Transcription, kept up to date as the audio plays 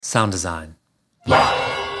Sound design.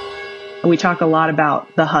 We talk a lot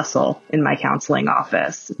about the hustle in my counseling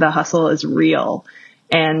office. The hustle is real.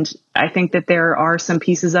 And I think that there are some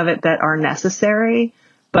pieces of it that are necessary,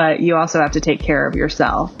 but you also have to take care of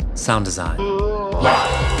yourself. Sound design.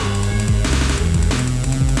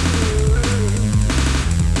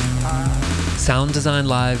 Sound Design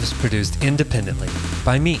Live is produced independently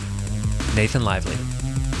by me, Nathan Lively,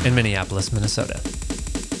 in Minneapolis, Minnesota.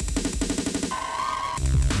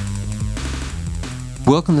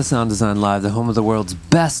 Welcome to Sound Design Live, the home of the world's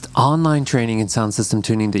best online training in sound system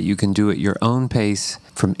tuning that you can do at your own pace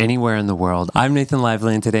from anywhere in the world. I'm Nathan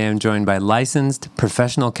Lively, and today I'm joined by licensed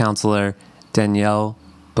professional counselor Danielle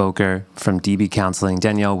Boker from DB Counseling.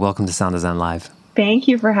 Danielle, welcome to Sound Design Live. Thank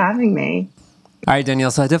you for having me. All right,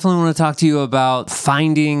 Danielle, so I definitely want to talk to you about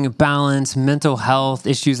finding balance, mental health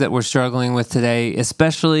issues that we're struggling with today,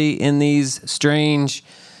 especially in these strange,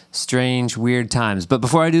 weird times. But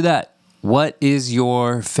before I do that, what is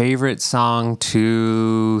your favorite song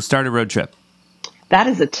to start a road trip? That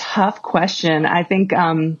is a tough question. I think,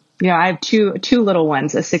 I have two little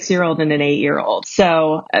ones, a 6-year-old and an 8-year-old.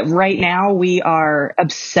 So right now we are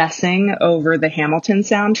obsessing over the Hamilton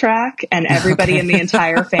soundtrack, and everybody in the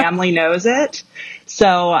entire family knows it.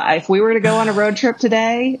 So if we were to go on a road trip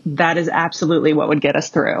today, that is absolutely what would get us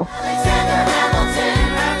through.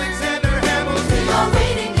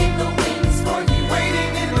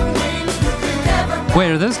 Wait,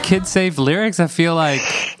 are those kid-safe lyrics? I feel like...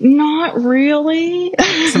 Not really.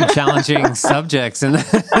 Some challenging subjects. And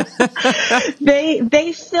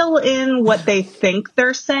They fill in what they think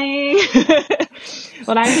they're saying.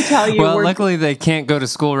 But I have to tell you... Well, luckily they can't go to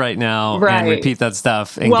school right now and repeat that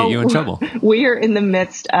stuff and get you in trouble. We are in the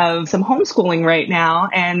midst of some homeschooling right now,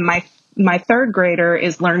 and my third grader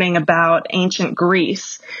is learning about ancient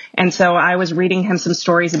Greece. And so I was reading him some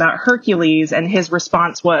stories about Hercules, and his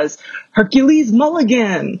response was, Hercules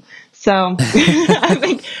Mulligan. So I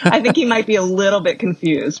think he might be a little bit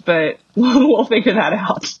confused, but we'll figure that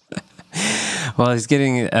out. Well, he's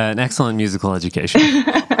getting an excellent musical education.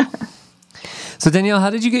 So Danielle, how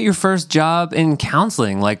did you get your first job in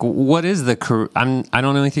counseling? Like, what is the career? I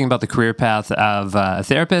don't know anything about the career path of a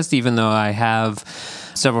therapist, even though I have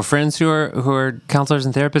several friends who are counselors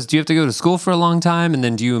and therapists. Do you have to go to school for a long time, and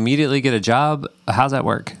then do you immediately get a job? How's that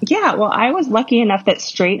work? Yeah, well, I was lucky enough that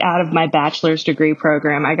straight out of my bachelor's degree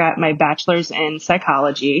program, I got my bachelor's in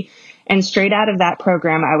psychology. And straight out of that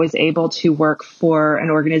program, I was able to work for an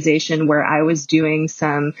organization where I was doing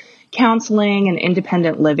some counseling and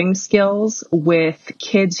independent living skills with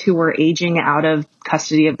kids who were aging out of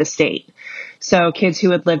custody of the state. So kids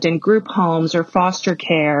who had lived in group homes or foster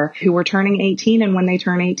care who were turning 18, and when they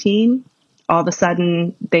turn 18, all of a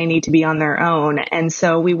sudden they need to be on their own. And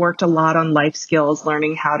so we worked a lot on life skills,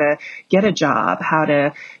 learning how to get a job, how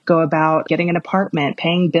to go about getting an apartment,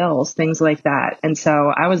 paying bills, things like that. And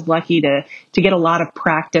so I was lucky to get a lot of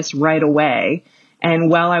practice right away.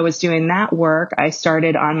 And while I was doing that work, I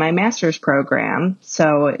started on my master's program.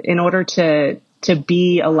 So in order to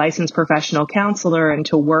be a licensed professional counselor and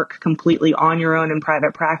to work completely on your own in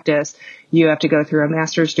private practice, you have to go through a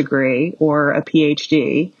master's degree or a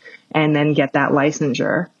PhD and then get that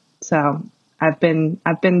licensure. So I've been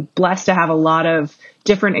blessed to have a lot of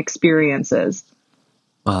different experiences.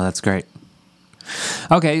 Oh, that's great.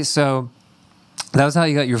 Okay, so that was how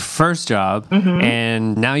you got your first job,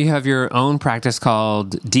 and now you have your own practice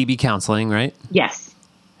called DB Counseling, right? Yes.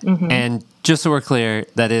 Mm-hmm. And just so we're clear,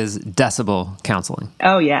 that is Decibel Counseling.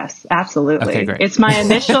 Oh, yes, absolutely. Okay, great. It's my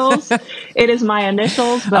initials. It is my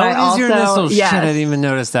initials, but I also... your initials? Yes. Shit, I didn't even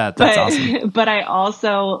notice that. That's awesome. But I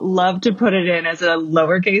also love to put it in as a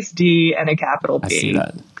lowercase d and a capital B. I see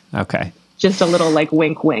that. Okay. Just a little like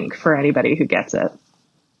wink, wink for anybody who gets it.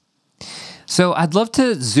 So I'd love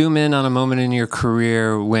to zoom in on a moment in your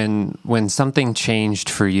career when something changed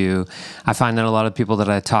for you. I find that a lot of people that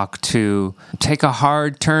I talk to take a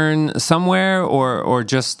hard turn somewhere or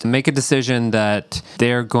just make a decision that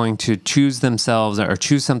they're going to choose themselves or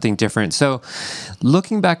choose something different. So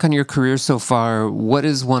looking back on your career so far, what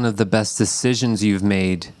is one of the best decisions you've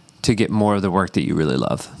made to get more of the work that you really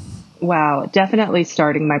love? Wow, definitely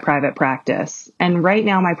starting my private practice. And right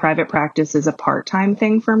now my private practice is a part-time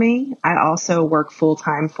thing for me. I also work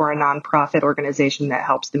full-time for a nonprofit organization that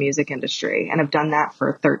helps the music industry, and I've done that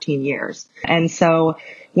for 13 years. And so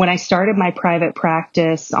when I started my private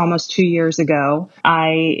practice almost 2 years ago,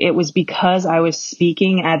 it was because I was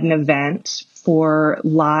speaking at an event for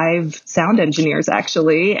live sound engineers,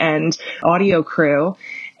 actually, and audio crew.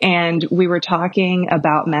 And we were talking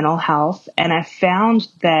about mental health, and I found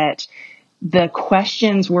that the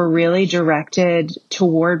questions were really directed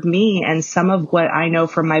toward me and some of what I know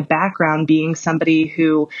from my background, being somebody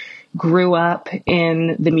who grew up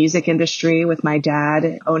in the music industry with my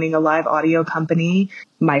dad owning a live audio company.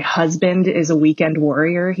 My husband is a weekend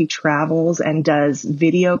warrior. He travels and does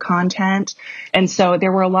video content. And so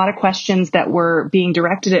there were a lot of questions that were being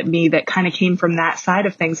directed at me that kind of came from that side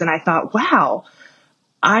of things. And I thought, wow,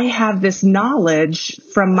 I have this knowledge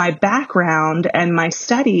from my background and my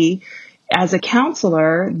study as a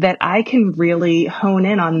counselor that I can really hone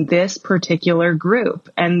in on this particular group.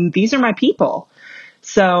 And these are my people.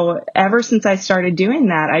 So ever since I started doing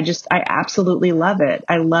that, I absolutely love it.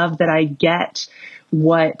 I love that I get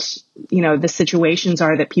what, the situations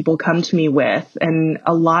are that people come to me with. And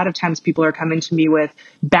a lot of times people are coming to me with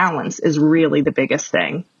balance is really the biggest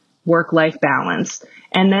thing, work-life balance.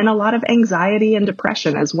 And then a lot of anxiety and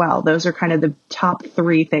depression as well. Those are kind of the top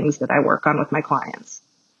 3 things that I work on with my clients.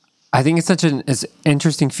 I think it's such an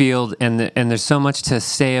interesting field, and there's so much to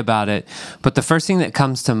say about it. But the first thing that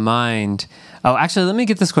comes to mind, actually, let me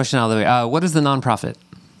get this question out of the way. What is the nonprofit?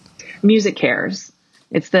 MusiCares.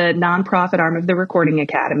 It's the nonprofit arm of the Recording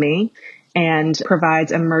Academy and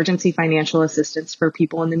provides emergency financial assistance for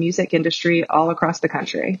people in the music industry all across the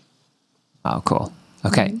country. Oh, cool.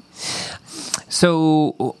 Okay. Mm-hmm.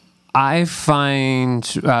 So I find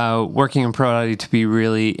working in Pro Audio to be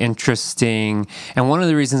really interesting. And one of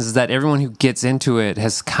the reasons is that everyone who gets into it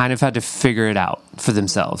has kind of had to figure it out for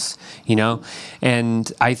themselves,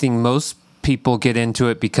 And I think most people get into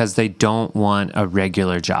it because they don't want a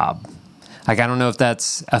regular job. Like, I don't know if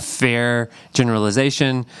that's a fair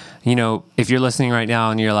generalization. If you're listening right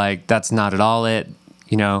now and you're like, that's not at all it,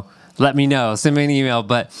 let me know. Send me an email.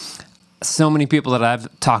 But so many people that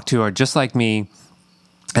I've talked to are just like me.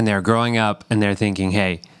 And they're growing up and they're thinking,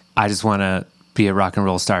 hey, I just want to be a rock and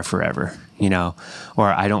roll star forever, or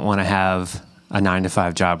I don't want to have a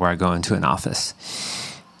 9-to-5 job where I go into an office.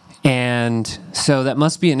 And so that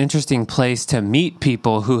must be an interesting place to meet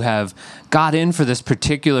people who have got in for this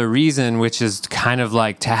particular reason, which is kind of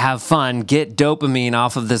like to have fun, get dopamine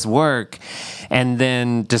off of this work, and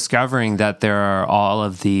then discovering that there are all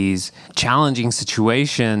of these challenging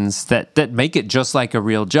situations that make it just like a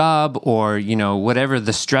real job, or, whatever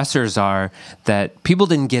the stressors are that people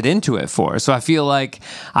didn't get into it for. So I feel like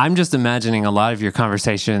I'm just imagining a lot of your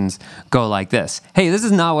conversations go like this. Hey, this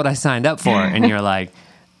is not what I signed up for. And you're like,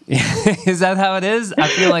 is that how it is? I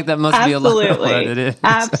feel like that must be a lot of what it is.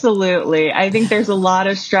 Absolutely. I think there's a lot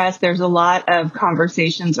of stress. There's a lot of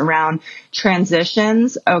conversations around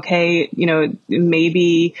transitions. Okay,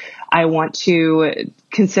 maybe I want to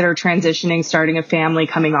consider transitioning, starting a family,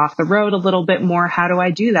 coming off the road a little bit more. How do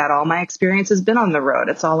I do that? All my experience has been on the road.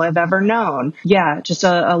 It's all I've ever known. Yeah, just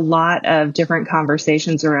a lot of different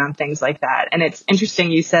conversations around things like that. And it's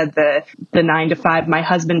interesting you said the 9-to-5. My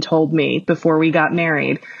husband told me before we got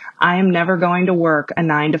married, I am never going to work a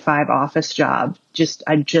 9-to-5 office job.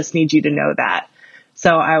 I just need you to know that.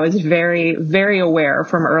 So I was very, very aware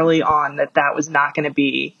from early on that was not going to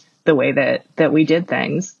be the way that we did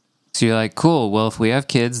things. So you're like, cool, well, if we have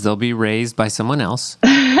kids, they'll be raised by someone else.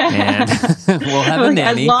 And we'll have a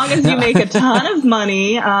nanny. As long as you make a ton of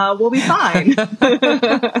money, we'll be fine.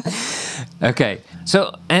 Okay.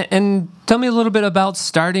 So, and tell me a little bit about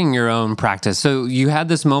starting your own practice. So you had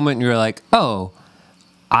this moment and you were like, oh,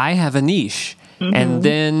 I have a niche. Mm-hmm.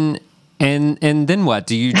 And then what?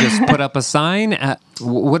 Do you just put up a sign?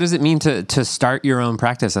 What does it mean to start your own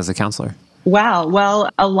practice as a counselor? Wow. Well,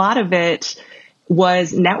 a lot of it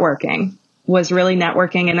was really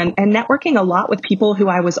networking and networking a lot with people who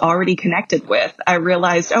I was already connected with. I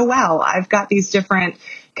realized, oh, wow, I've got these different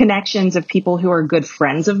connections of people who are good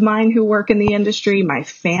friends of mine who work in the industry, my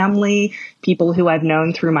family, people who I've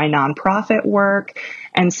known through my nonprofit work.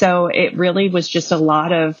 And so it really was just a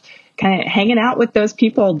lot of kind of hanging out with those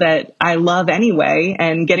people that I love anyway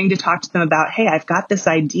and getting to talk to them about, hey, I've got this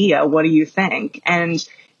idea. What do you think? And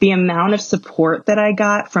the amount of support that I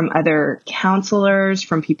got from other counselors,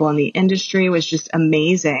 from people in the industry was just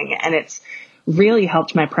amazing. And it's really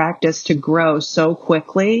helped my practice to grow so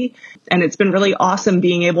quickly. And it's been really awesome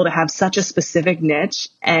being able to have such a specific niche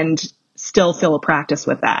and still fill a practice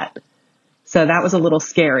with that. So that was a little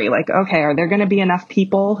scary. Like, okay, are there going to be enough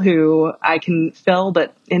people who I can fill,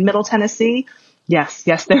 but in Middle Tennessee? Yes,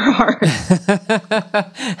 there are.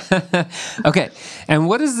 Okay. And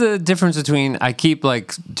what is the difference between, I keep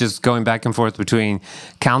just going back and forth between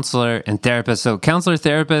counselor and therapist. So counselor,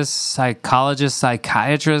 therapist, psychologist,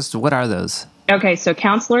 psychiatrist, what are those? Okay. So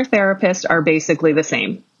counselor, therapist are basically the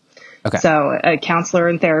same. Okay. So a counselor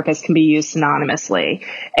and therapist can be used synonymously.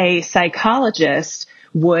 A psychologist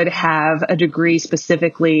would have a degree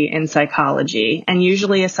specifically in psychology. And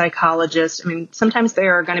usually a psychologist, I mean, sometimes they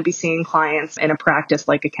are going to be seeing clients in a practice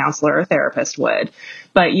like a counselor or therapist would,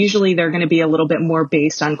 but usually they're going to be a little bit more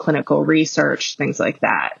based on clinical research, things like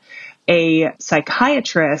that. A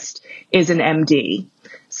psychiatrist is an MD.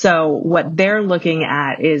 So what they're looking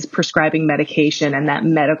at is prescribing medication and that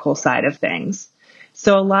medical side of things.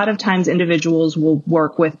 So a lot of times individuals will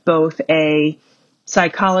work with both a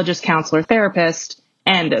psychologist, counselor, therapist,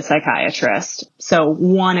 and a psychiatrist. So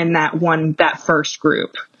one in that first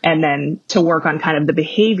group, and then to work on kind of the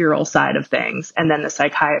behavioral side of things. And then the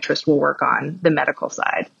psychiatrist will work on the medical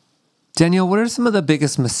side. Danielle, what are some of the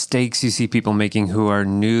biggest mistakes you see people making who are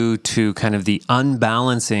new to kind of the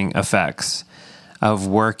unbalancing effects of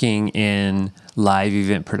working in live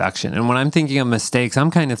event production? And when I'm thinking of mistakes, I'm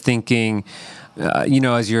kind of thinking,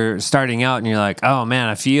 as you're starting out and you're like, oh man,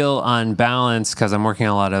 I feel unbalanced because I'm working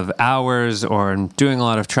a lot of hours or I'm doing a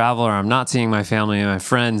lot of travel or I'm not seeing my family and my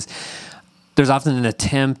friends. There's often an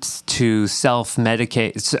attempt to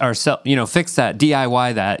self-medicate or fix that,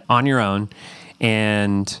 DIY that on your own.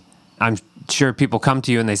 And I'm sure people come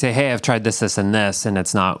to you and they say, hey, I've tried this, this, and this, and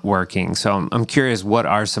it's not working. So I'm curious, what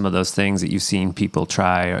are some of those things that you've seen people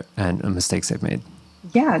try and mistakes they've made?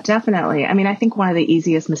 Yeah, definitely. I mean, I think one of the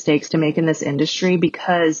easiest mistakes to make in this industry,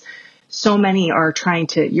 because so many are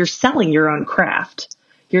you're selling your own craft.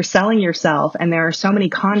 You're selling yourself, and there are so many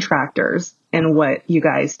contractors in what you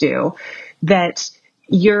guys do that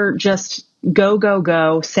you're just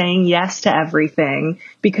go, saying yes to everything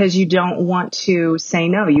because you don't want to say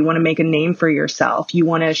no. You want to make a name for yourself. You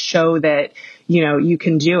want to show that, you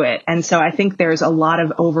can do it. And so I think there's a lot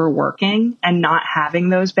of overworking and not having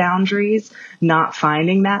those boundaries, not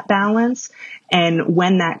finding that balance. And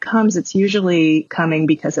when that comes, it's usually coming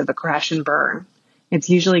because of a crash and burn. It's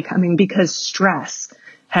usually coming because stress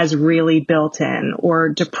has really built in, or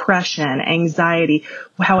depression, anxiety,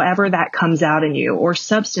 however that comes out in you, or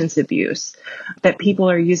substance abuse, that people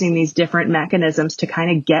are using these different mechanisms to kind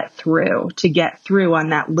of get through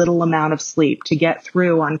on that little amount of sleep, to get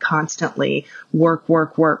through on constantly work,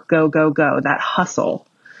 go, that hustle.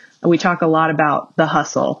 We talk a lot about the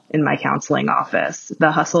hustle in my counseling office.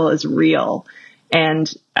 The hustle is real. And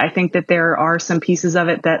I think that there are some pieces of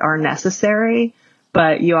it that are necessary,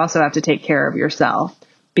 but you also have to take care of yourself.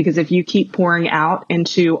 Because if you keep pouring out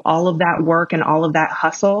into all of that work and all of that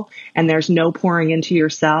hustle, and there's no pouring into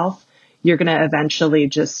yourself, you're going to eventually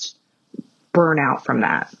just burn out from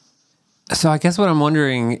that. So I guess what I'm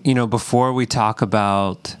wondering, before we talk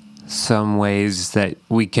about some ways that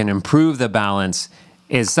we can improve the balance,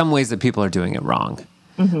 is some ways that people are doing it wrong.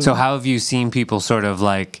 Mm-hmm. So how have you seen people sort of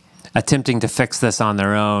like attempting to fix this on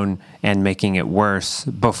their own and making it worse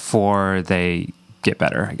before they get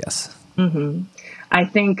better, I guess? Mm-hmm. I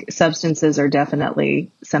think substances are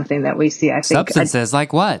definitely something that we see. Substances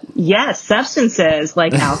like what? Yes, substances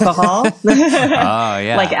like alcohol. Oh,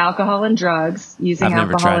 yeah. Like alcohol and drugs, using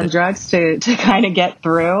alcohol and drugs to kind of get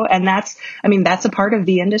through. And that's a part of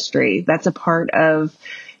the industry. That's a part of,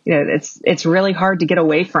 it's really hard to get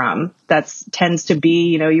away from. That tends to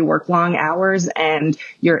be, you work long hours and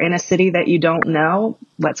you're in a city that you don't know.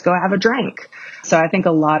 Let's go have a drink. So I think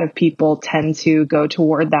a lot of people tend to go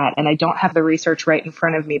toward that. And I don't have the research right in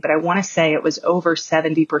front of me, but I want to say it was over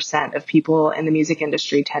 70% of people in the music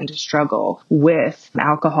industry tend to struggle with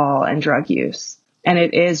alcohol and drug use. And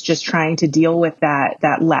it is just trying to deal with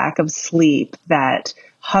that lack of sleep, that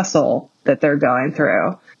hustle that they're going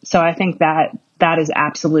through. So I think that is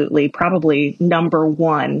absolutely probably number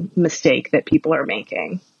one mistake that people are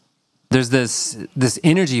making. There's this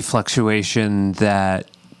energy fluctuation that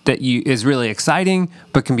is really exciting,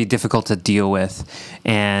 but can be difficult to deal with.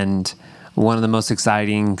 And one of the most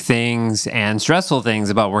exciting things and stressful things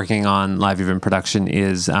about working on live event production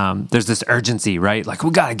is there's this urgency, right? Like, we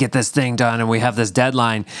got to get this thing done and we have this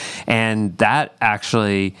deadline. And that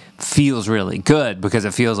actually feels really good because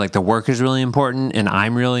it feels like the work is really important and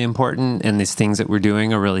I'm really important and these things that we're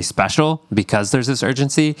doing are really special because there's this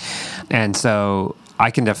urgency. And so I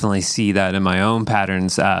can definitely see that in my own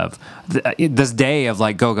patterns of this day of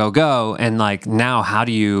like, go. And like, now how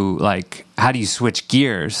do you switch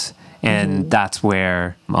gears? And that's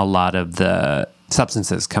where a lot of the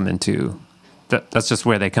substances come into, that's just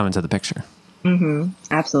where they come into the picture. Mm-hmm.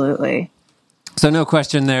 Absolutely. So no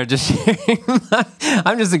question there, just sharing.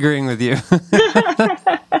 I'm just agreeing with you.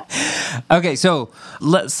 Okay, so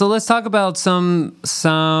let's talk about some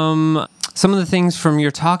some of the things from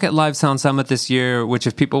your talk at Live Sound Summit this year, which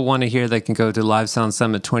if people want to hear, they can go to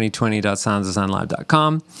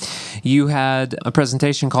livesoundsummit2020.sounddesignlive.com. You had a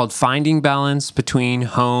presentation called Finding Balance Between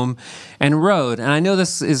Home and Road. And I know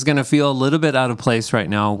this is going to feel a little bit out of place right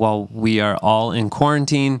now while we are all in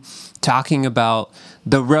quarantine talking about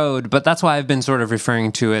the road, but that's why I've been sort of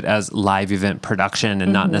referring to it as live event production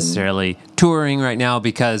and not necessarily touring right now,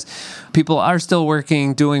 because people are still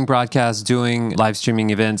working, doing broadcasts, doing live streaming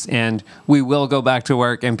events, and we will go back to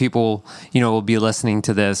work, and people, will be listening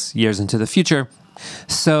to this years into the future.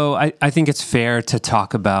 So I think it's fair to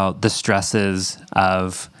talk about the stresses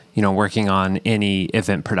of working on any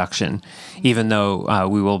event production, even though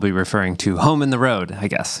we will be referring to home and the road, I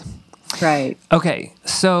guess. Right. Okay,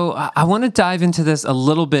 so I want to dive into this a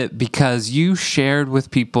little bit because you shared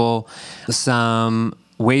with people some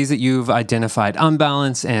ways that you've identified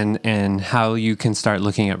unbalance and how you can start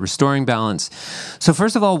looking at restoring balance. So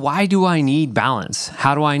first of all, why do I need balance?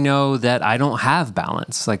 How do I know that I don't have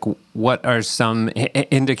balance? Like, what are some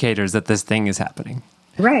indicators that this thing is happening?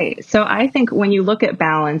 Right. So I think when you look at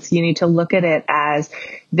balance, you need to look at it as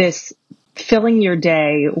this filling your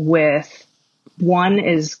day with, one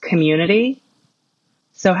is community.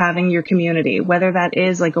 So having your community, whether that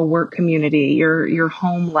is like a work community, your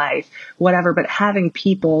home life, whatever, but having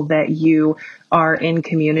people that you are in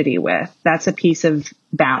community with, that's a piece of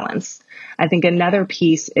balance. I think another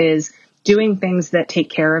piece is doing things that take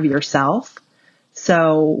care of yourself.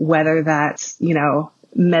 So whether that's,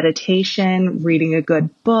 meditation, reading a good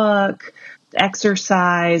book,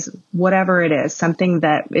 exercise, whatever it is, something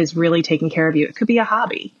that is really taking care of you. It could be a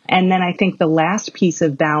hobby. And then I think the last piece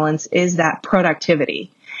of balance is that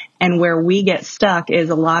productivity. And where we get stuck is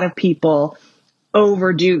a lot of people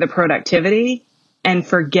overdo the productivity and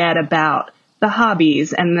forget about the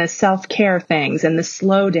hobbies and the self-care things and the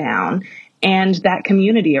slow down and that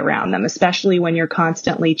community around them, especially when you're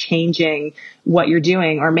constantly changing what you're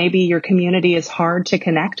doing. Or maybe your community is hard to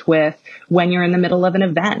connect with when you're in the middle of an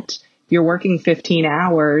event. You're working 15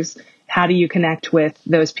 hours. How do you connect with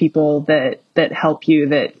those people that help you,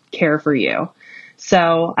 that care for you?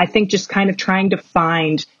 So I think just kind of trying to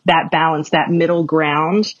find that balance, that middle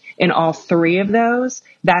ground in all three of those,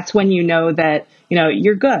 that's when you know that,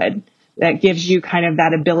 you're good. That gives you kind of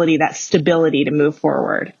that ability, that stability to move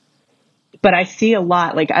forward. But I see a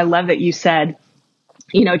lot, like I love that you said,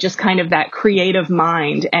 just kind of that creative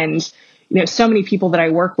mind. And so many people that I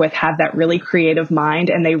work with have that really creative mind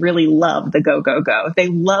and they really love the go, go, go. They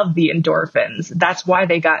love the endorphins. That's why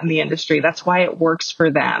they got in the industry. That's why it works for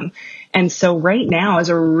them. And so right now is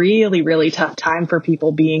a really, really tough time for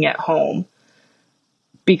people being at home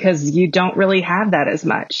because you don't really have that as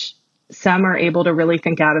much. Some are able to really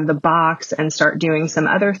think out of the box and start doing some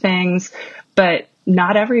other things, but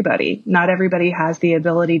not everybody has the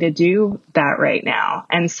ability to do that right now.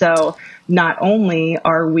 And so not only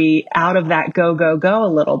are we out of that go, go, go a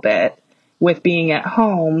little bit with being at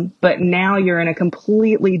home, but now you're in a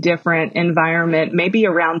completely different environment, maybe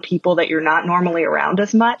around people that you're not normally around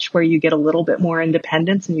as much, where you get a little bit more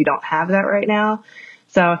independence and you don't have that right now.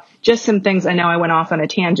 So just some things, I know I went off on a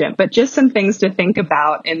tangent, but just some things to think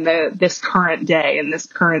about in this current day, in this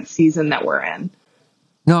current season that we're in.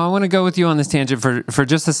 No, I want to go with you on this tangent for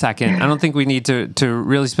just a second. I don't think we need to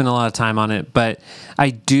really spend a lot of time on it, but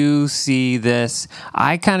I do see this.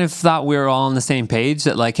 I kind of thought we were all on the same page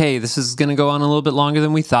that like, hey, this is going to go on a little bit longer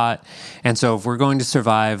than we thought. And so if we're going to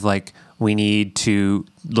survive, like we need to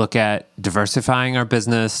look at diversifying our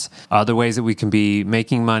business, other ways that we can be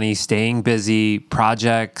making money, staying busy,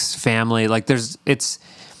 projects, family. Like it's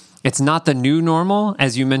not the new normal,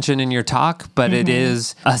 as you mentioned in your talk, but it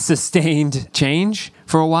is a sustained change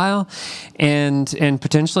for a while and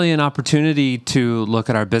potentially an opportunity to look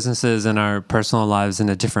at our businesses and our personal lives in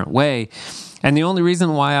a different way. And the only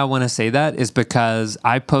reason why I want to say that is because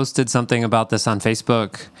I posted something about this on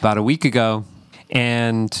Facebook about a week ago.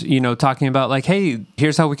 And, talking about like, hey,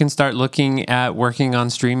 here's how we can start looking at working on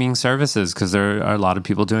streaming services because there are a lot of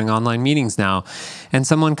people doing online meetings now. And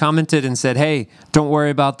someone commented and said, hey, don't worry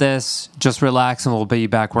about this. Just relax and we'll be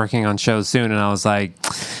back working on shows soon. And I was like,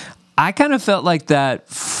 I kind of felt like that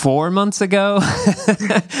 4 months ago,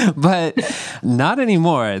 but not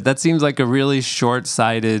anymore. That seems like a really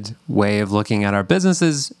short-sighted way of looking at our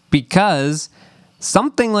businesses because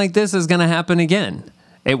something like this is going to happen again.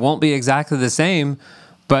 It won't be exactly the same,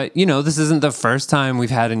 but, this isn't the first time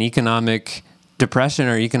we've had an economic depression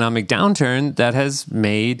or economic downturn that has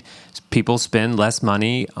made people spend less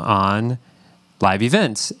money on live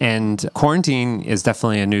events. And quarantine is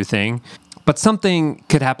definitely a new thing, but something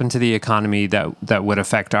could happen to the economy that would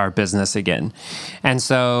affect our business again. And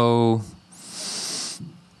so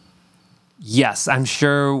Yes, I'm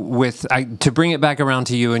sure to bring it back around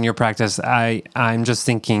to you and your practice, I'm just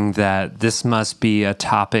thinking that this must be a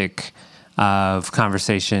topic of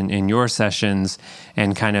conversation in your sessions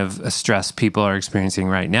and kind of a stress people are experiencing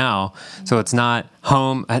right now. So it's not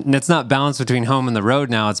balance between home and the road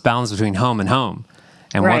now, it's balance between home and home.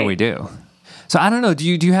 And Right. what do we do? So I don't know. Do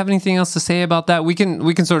you have anything else to say about that? We can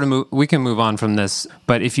move on from this.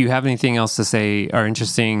 But if you have anything else to say, or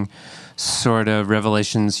interesting sort of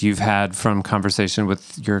revelations you've had from conversation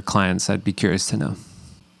with your clients, I'd be curious to know.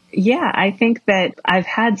 Yeah, I think that I've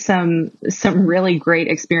had some really great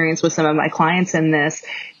experience with some of my clients in this,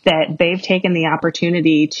 that they've taken the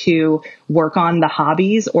opportunity to work on the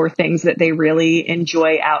hobbies or things that they really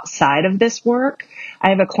enjoy outside of this work. I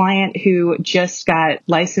have a client who just got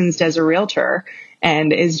licensed as a realtor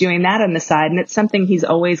and is doing that on the side. And it's something he's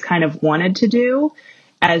always kind of wanted to do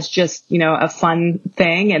as just, a fun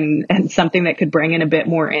thing and something that could bring in a bit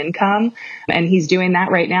more income. And he's doing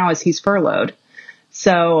that right now as he's furloughed.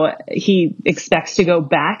 So he expects to go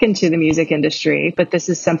back into the music industry, but this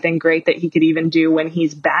is something great that he could even do when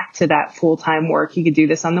he's back to that full-time work. He could do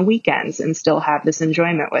this on the weekends and still have this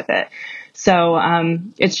enjoyment with it. So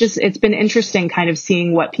it's been interesting kind of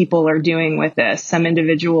seeing what people are doing with this. Some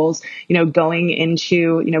individuals, going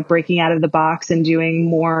into, breaking out of the box and doing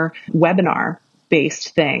more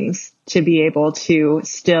webinar-based things to be able to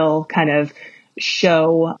still kind of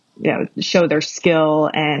show their skill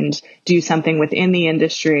and do something within the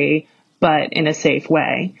industry, but in a safe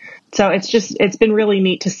way. So it's been really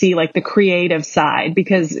neat to see like the creative side,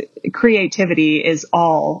 because creativity is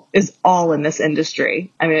all in this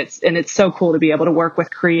industry. I mean, it's so cool to be able to work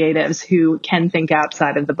with creatives who can think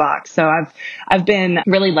outside of the box. So I've been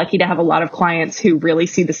really lucky to have a lot of clients who really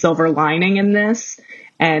see the silver lining in this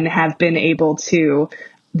and have been able to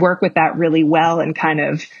work with that really well and kind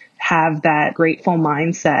of have that grateful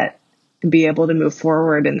mindset and be able to move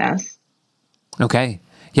forward in this. Okay.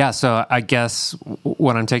 Yeah. So I guess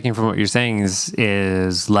what I'm taking from what you're saying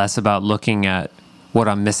is less about looking at what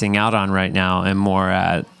I'm missing out on right now and more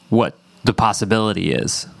at what the possibility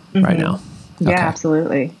is right now. Yeah,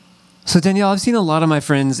 absolutely. So Danielle, I've seen a lot of my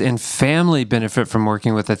friends and family benefit from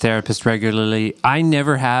working with a therapist regularly. I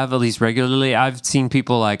never have, at least regularly. I've seen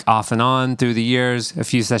people like off and on through the years, a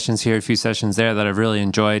few sessions here, a few sessions there that I've really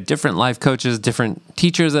enjoyed. Different life coaches, different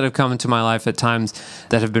teachers that have come into my life at times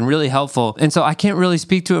that have been really helpful. And so I can't really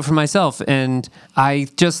speak to it for myself. And I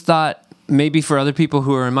just thought, maybe for other people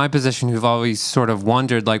who are in my position who've always sort of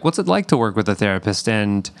wondered, like, what's it like to work with a therapist?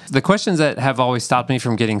 And the questions that have always stopped me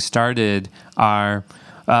from getting started are,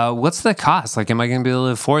 what's the cost? Like, am I going to be able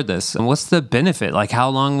to afford this? And what's the benefit? Like, how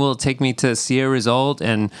long will it take me to see a result?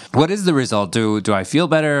 And what is the result? Do I feel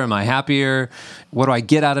better? Am I happier? What do I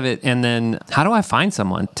get out of it? And then how do I find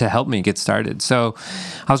someone to help me get started? So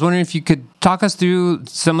I was wondering if you could talk us through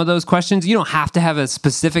some of those questions. You don't have to have a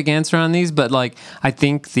specific answer on these, but like, I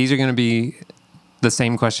think these are going to be the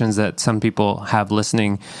same questions that some people have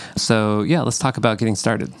listening. So yeah, let's talk about getting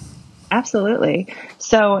started. Absolutely.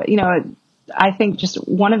 So, I think just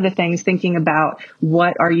one of the things, thinking about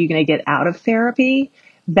what are you going to get out of therapy,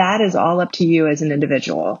 that is all up to you as an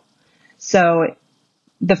individual. So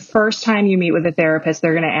the first time you meet with a therapist,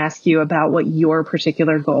 they're going to ask you about what your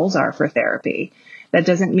particular goals are for therapy. That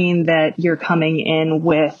doesn't mean that you're coming in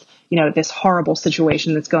with, this horrible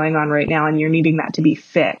situation that's going on right now and you're needing that to be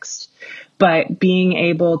fixed. But being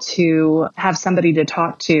able to have somebody to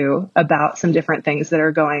talk to about some different things that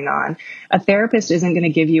are going on. A therapist isn't going to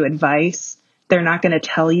give you advice. They're not going to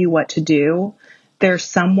tell you what to do. There's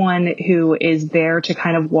someone who is there to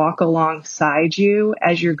kind of walk alongside you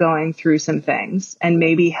as you're going through some things and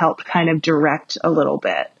maybe help kind of direct a little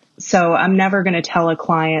bit. So I'm never going to tell a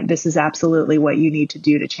client this is absolutely what you need to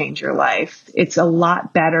do to change your life. It's a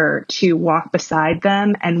lot better to walk beside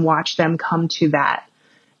them and watch them come to that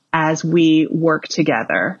as we work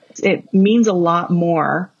together. It means a lot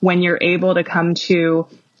more when you're able to come to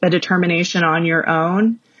a determination on your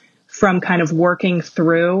own from kind of working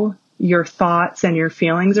through your thoughts and your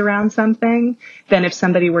feelings around something than if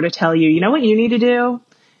somebody were to tell you, you know what you need to do?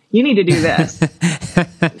 You need to do this.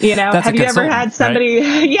 Have you ever had somebody,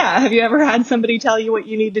 right? Have you ever had somebody tell you what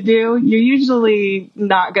you need to do? You're usually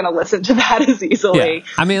not going to listen to that as easily. Yeah.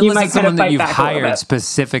 I mean, unless it's someone that you've hired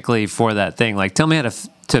specifically for that thing, like tell me how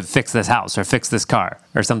to fix this house or fix this car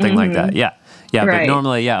or something like that. Yeah. Yeah. Right. But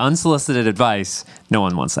normally, unsolicited advice, no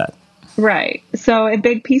one wants that. Right. So a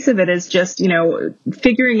big piece of it is just,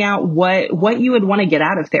 figuring out what you would want to get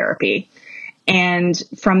out of therapy. And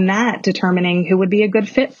from that, determining who would be a good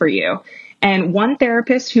fit for you. And one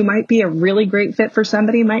therapist who might be a really great fit for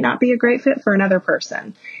somebody might not be a great fit for another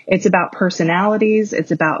person. It's about personalities. It's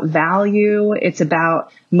about value. It's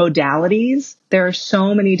about modalities. There are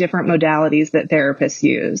so many different modalities that therapists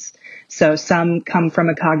use. So some come from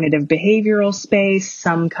a cognitive behavioral space.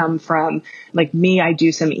 Some come from, like me, I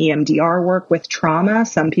do some EMDR work with trauma.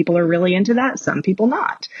 Some people are really into that. Some people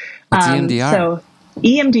not. What's EMDR? So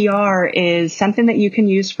EMDR is something that you can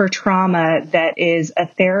use for trauma that is a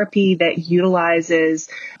therapy that utilizes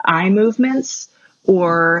eye movements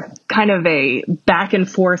or kind of a back and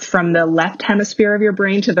forth from the left hemisphere of your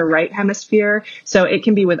brain to the right hemisphere. So it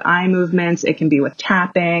can be with eye movements, it can be with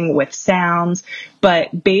tapping, with sounds,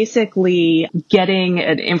 but basically getting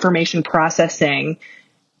an information processing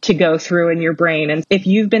to go through in your brain. And if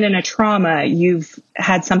you've been in a trauma, you've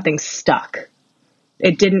had something stuck.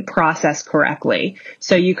 It didn't process correctly.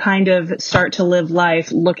 So you kind of start to live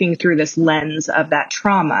life looking through this lens of that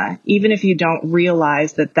trauma, even if you don't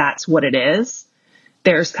realize that that's what it is.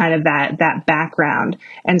 There's kind of that background.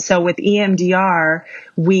 And so with EMDR,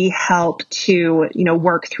 we help to,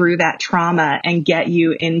 work through that trauma and get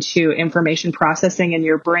you into information processing in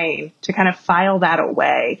your brain to kind of file that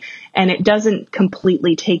away. And it doesn't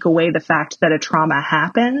completely take away the fact that a trauma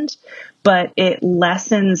happened, but it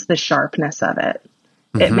lessens the sharpness of it.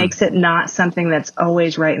 Mm-hmm. It makes it not something that's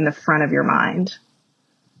always right in the front of your mind,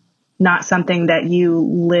 not something that you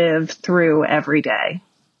live through every day.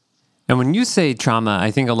 And when you say trauma,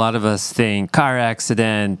 I think a lot of us think car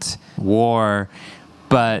accident, war,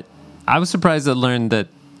 but I was surprised to learn that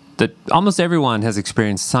almost everyone has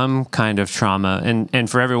experienced some kind of trauma, and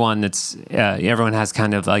for everyone, it's everyone has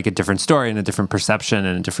kind of like a different story and a different perception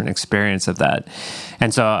and a different experience of that.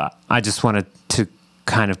 And so I just wanted to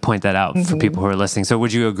kind of point that out for people who are listening. So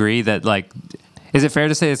would you agree that, like, is it fair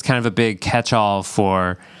to say it's kind of a big catch-all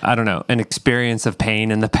for, I don't know, an experience of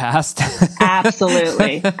pain in the past?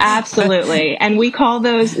 Absolutely. Absolutely. And we call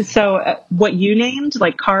those, so what you named,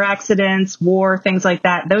 like car accidents, war, things like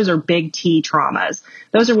that, those are big T traumas.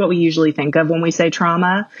 Those are what we usually think of when we say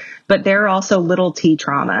trauma, but there are also little T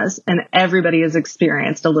traumas, and everybody has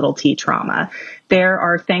experienced a little T trauma. There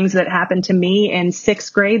are things that happened to me in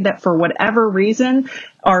sixth grade that for whatever reason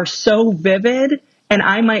are so vivid. And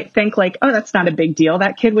I might think like, oh, that's not a big deal.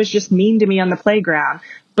 That kid was just mean to me on the playground.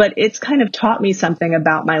 But it's kind of taught me something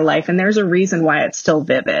about my life. And there's a reason why it's still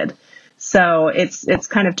vivid. So it's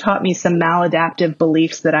kind of taught me some maladaptive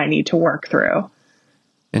beliefs that I need to work through.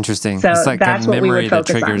 Interesting. So it's like that's a memory that on.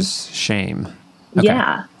 triggers shame. Okay.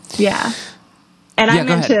 Yeah. Yeah. And I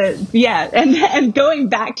meant and going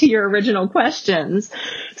back to your original questions.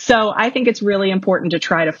 So I think it's really important to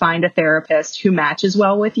try to find a therapist who matches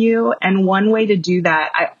well with you. And one way to do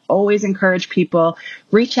that, I always encourage people,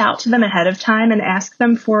 reach out to them ahead of time and ask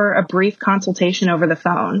them for a brief consultation over the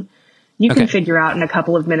phone. You can figure out in a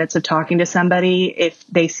couple of minutes of talking to somebody if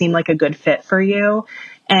they seem like a good fit for you.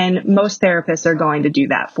 And most therapists are going to do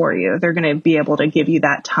that for you. They're going to be able to give you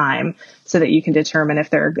that time so that you can determine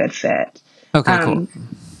if they're a good fit. Okay, cool.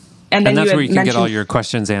 And then that's where you can get all your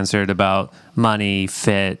questions answered about money,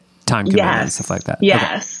 fit, time commitment, and stuff like that. Yes.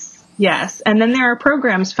 Okay. Yes. And then there are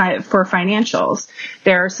programs for financials.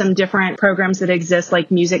 There are some different programs that exist,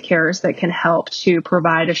 like Music Cares, that can help to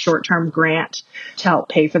provide a short-term grant to help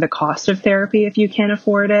pay for the cost of therapy if you can't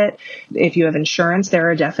afford it. If you have insurance, there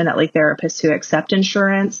are definitely therapists who accept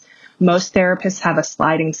insurance. Most therapists have a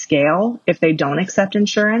sliding scale if they don't accept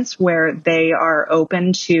insurance, where they are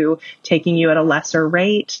open to taking you at a lesser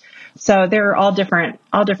rate. So there are all different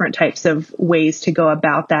types of ways to go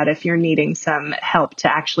about that if you're needing some help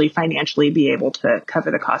to actually financially be able to cover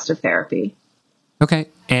the cost of therapy. Okay.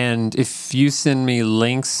 And if you send me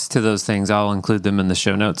links to those things, I'll include them in the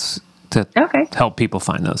show notes to help people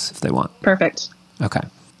find those if they want. Perfect. Okay.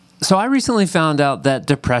 So I recently found out that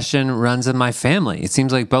depression runs in my family. It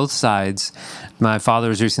seems like both sides. My father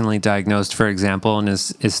was recently diagnosed, for example, and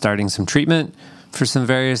is starting some treatment for some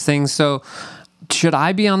various things. So should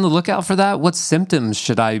I be on the lookout for that? What symptoms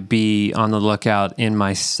should I be on the lookout in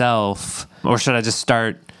myself? Or should I just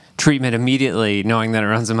start treatment immediately, knowing that it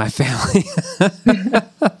runs in my family?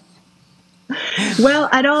 Well,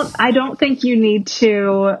 I don't think you need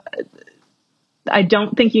to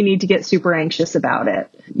get super anxious about it,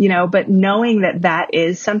 but knowing that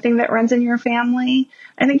is something that runs in your family,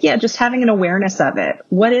 I think, just having an awareness of it.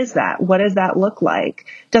 What is that? What does that look like?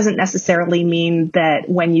 Doesn't necessarily mean that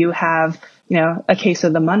when you have, a case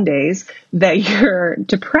of the Mondays that you're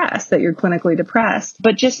depressed, that you're clinically depressed,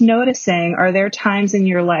 but just noticing, are there times in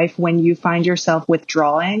your life when you find yourself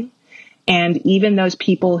withdrawing? And even those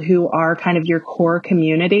people who are kind of your core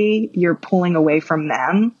community, you're pulling away from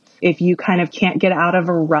them. if you kind of can't get out of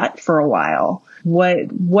a rut for a while,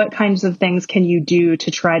 what kinds of things can you do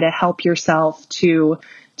to try to help yourself to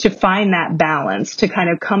find that balance, to kind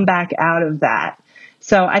of come back out of that?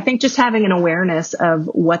 So I think just having an awareness of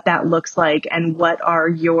what that looks like and what are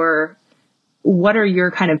your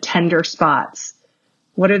kind of tender spots?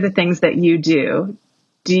 What are the things that you do?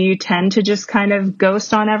 Do you tend to just kind of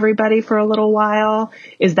ghost on everybody for a little while?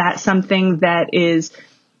 Is that something that is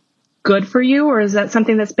good for you, or is that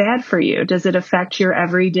something that's bad for you? Does it affect your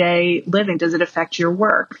everyday living? Does it affect your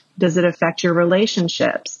work? Does it affect your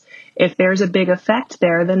relationships? If there's a big effect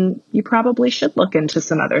there, then you probably should look into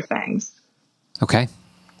some other things. Okay.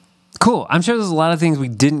 Cool. I'm sure there's a lot of things we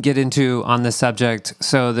didn't get into on this subject.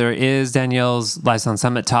 So there is Danielle's Lifestyle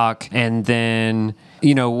Summit talk, and then,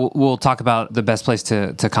 we'll talk about the best place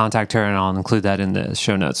to contact her, and I'll include that in the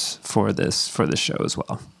show notes for this show as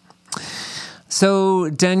well. So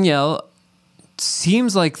Danielle,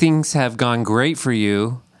 seems like things have gone great for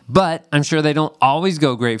you, but I'm sure they don't always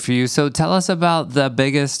go great for you. So tell us about the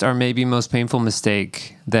biggest or maybe most painful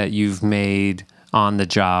mistake that you've made on the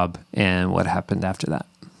job and what happened after that.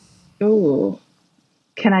 Oh,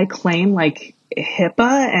 can I claim like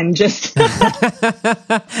HIPAA and just,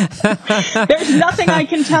 there's nothing I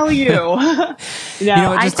can tell you. No,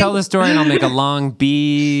 just tell the story and I'll make a long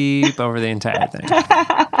beep over the entire thing.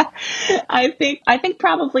 I think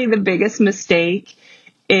probably the biggest mistake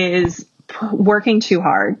is working too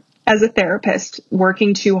hard as a therapist,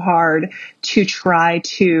 working too hard to try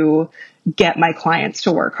to get my clients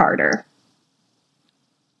to work harder.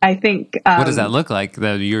 I think. What does that look like?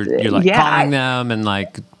 You're like calling them and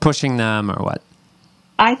like pushing them, or what?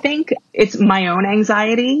 I think it's my own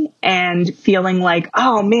anxiety and feeling like,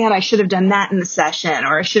 oh man, I should have done that in the session,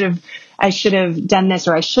 or I should have done this,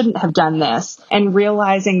 or I shouldn't have done this, and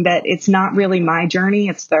realizing that it's not really my journey,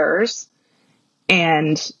 it's theirs.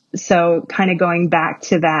 And so kind of going back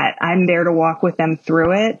to that, I'm there to walk with them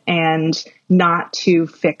through it and not to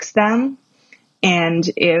fix them. And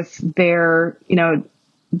if they're,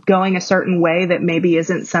 going a certain way that maybe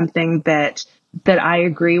isn't something that I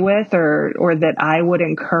agree with or that I would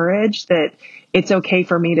encourage, that it's okay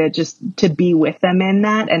for me to be with them in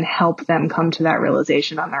that and help them come to that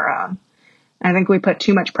realization on their own. I think we put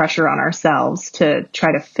too much pressure on ourselves to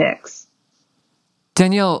try to fix.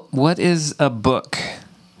 Danielle, what is a book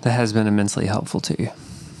that has been immensely helpful to you?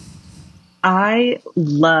 I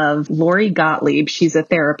love Lori Gottlieb. She's a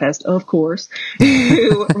therapist, of course,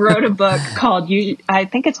 who wrote a book called You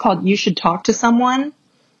Should Talk to Someone.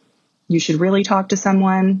 You should really talk to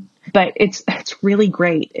someone, but it's really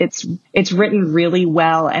great. It's written really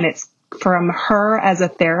well, and it's from her as a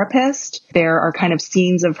therapist. There are kind of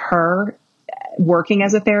scenes of her working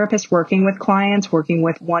as a therapist, working with clients, working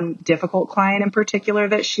with one difficult client in particular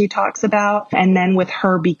that she talks about, and then with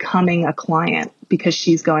her becoming a client because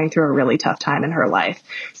she's going through a really tough time in her life.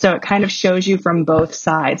 So it kind of shows you from both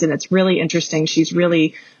sides, and it's really interesting. She's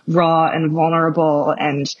really raw and vulnerable,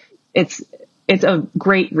 and it's a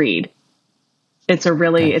great read. It's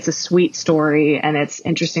a sweet story, and it's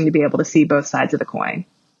interesting to be able to see both sides of the coin.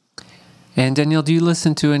 And Danielle, do you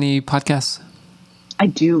listen to any podcasts? I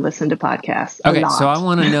do listen to podcasts. Okay, so I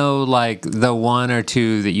want to know like the one or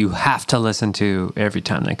two that you have to listen to every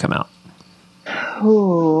time they come out.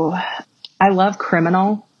 Oh, I love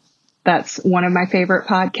Criminal. That's one of my favorite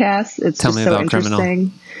podcasts. It's Tell just me so about interesting.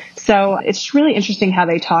 Criminal. So it's really interesting how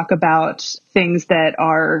they talk about things that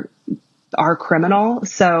are criminal.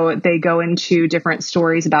 So they go into different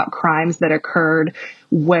stories about crimes that occurred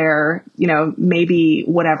where, maybe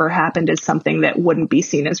whatever happened is something that wouldn't be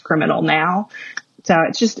seen as criminal now. So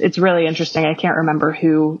it's really interesting. I can't remember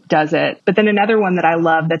who does it. But then another one that I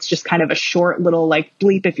love that's just kind of a short little like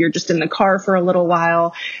bleep if you're just in the car for a little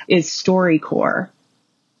while is StoryCorps.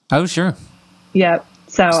 Oh, sure. Yep.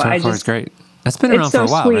 So StoryCorps is great. That's been around for a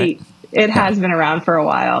while, sweet. Right? It has been around for a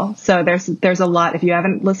while. So there's a lot. If you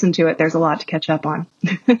haven't listened to it, there's a lot to catch up on.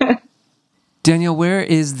 Danielle, where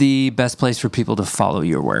is the best place for people to follow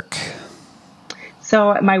your work?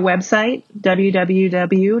 So my website,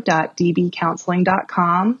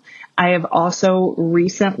 www.dbcounseling.com. I have also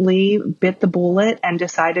recently bit the bullet and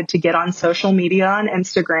decided to get on social media on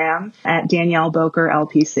Instagram at Danielle Boker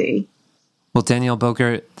LPC. Well, Danielle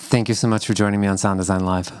Boker, thank you so much for joining me on Sound Design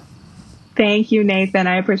Live. Thank you, Nathan.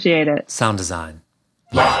 I appreciate it. Sound Design.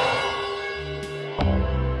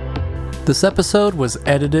 This episode was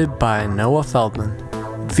edited by Noah Feldman.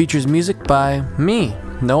 It features music by me,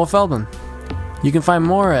 Noah Feldman. You can find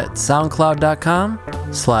more at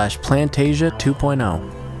soundcloud.com/Plantasia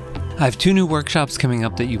 2.0. I have 2 new workshops coming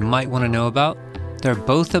up that you might want to know about. They're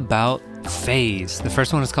both about phase. The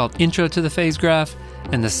first one is called Intro to the Phase Graph,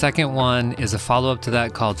 And the second one is a follow-up to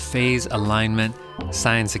that called Phase Alignment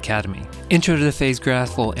Science Academy. Intro to the Phase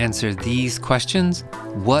Graph will answer these questions.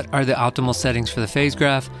 What are the optimal settings for the phase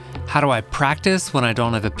graph? How do I practice when I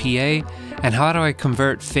don't have a PA? And how do I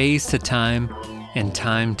convert phase to time and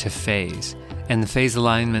time to phase? And the Phase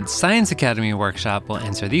Alignment Science Academy workshop will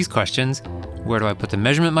answer these questions. Where do I put the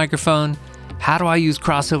measurement microphone? How do I use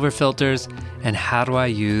crossover filters? And how do I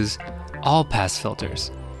use all pass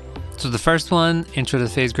filters? So the first one, Intro to the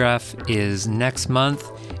Phase Graph, is next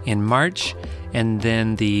month in March. And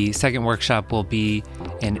then the second workshop will be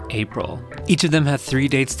in April. Each of them have 3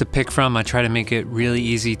 dates to pick from. I try to make it really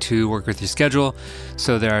easy to work with your schedule.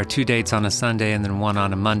 So there are 2 dates on a Sunday and then 1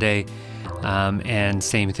 on a Monday. And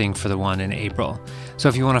same thing for the one in April. So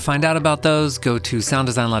if you want to find out about those, go to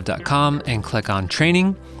sounddesignlive.com and click on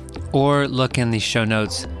training, or look in the show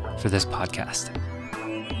notes for this podcast.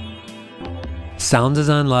 Sound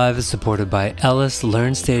Design Live is supported by Ellis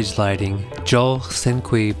Learn Stage Lighting, Joel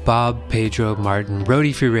Sinqui, Bob Pedro Martin,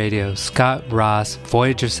 Roadie Free Radio, Scott Ross,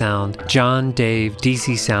 Voyager Sound, John Dave,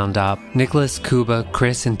 DC Sound Op, Nicholas Kuba,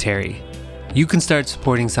 Chris, and Terry. You can start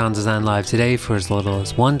supporting Sound Design Live today for as little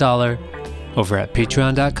as $1 over at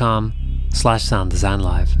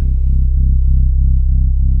patreon.com/sounddesignlive.